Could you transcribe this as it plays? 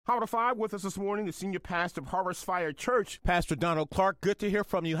Power to Five with us this morning, the senior pastor of Harvest Fire Church, Pastor Donald Clarke. Good to hear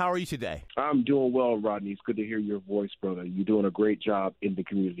from you. How are you today? I'm doing well, Rodney. It's good to hear your voice, brother. You're doing a great job in the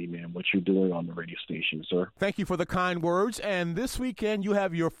community, man, what you're doing on the radio station, sir. Thank you for the kind words. And this weekend, you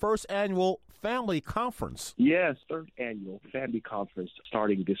have your first annual family conference. Yes, third annual family conference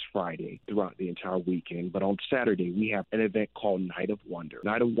starting this Friday throughout the entire weekend. But on Saturday, we have an event called Night of Wonder.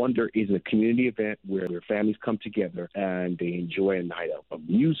 Night of Wonder is a community event where families come together and they enjoy a night of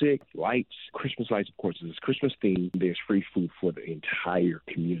music, lights, Christmas lights, of course. It's Christmas themed. There's free food for the entire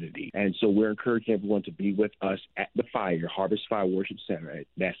community. And so we're encouraging everyone to be with us at the Fire, Harvest Fire Worship Center.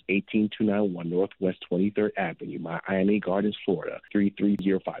 That's 18291 Northwest 23rd Avenue, Miami Gardens, Florida,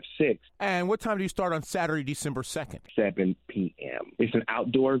 33056. And what time do you start on Saturday, December 2nd? 7 p.m. It's an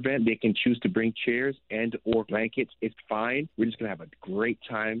outdoor event. They can choose to bring chairs and or blankets. It's fine. We're just going to have a great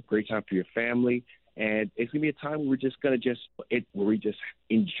time for your family. And it's going to be a time where we're just going to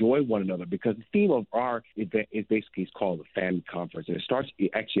enjoy one another, because the theme of our event is basically called the Family Conference. And it starts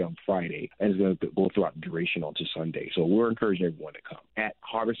actually on Friday and it's going to go throughout the duration onto Sunday. So we're encouraging everyone to come at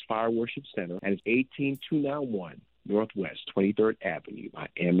Harvest Fire Worship Center, and it's 18291 Northwest 23rd Avenue,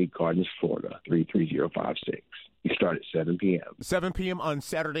 Miami Gardens, Florida, 33056. We start at 7 p.m. 7 p.m. on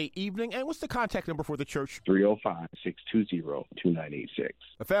Saturday evening. And what's the contact number for the church? 305-620-2986.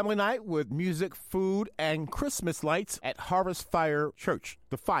 A family night with music, food, and Christmas lights at Harvest Fire Church,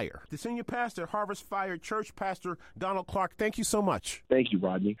 the Fire. The senior pastor at Harvest Fire Church, Pastor Donald Clarke, thank you so much. Thank you,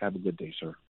 Rodney. Have a good day, sir.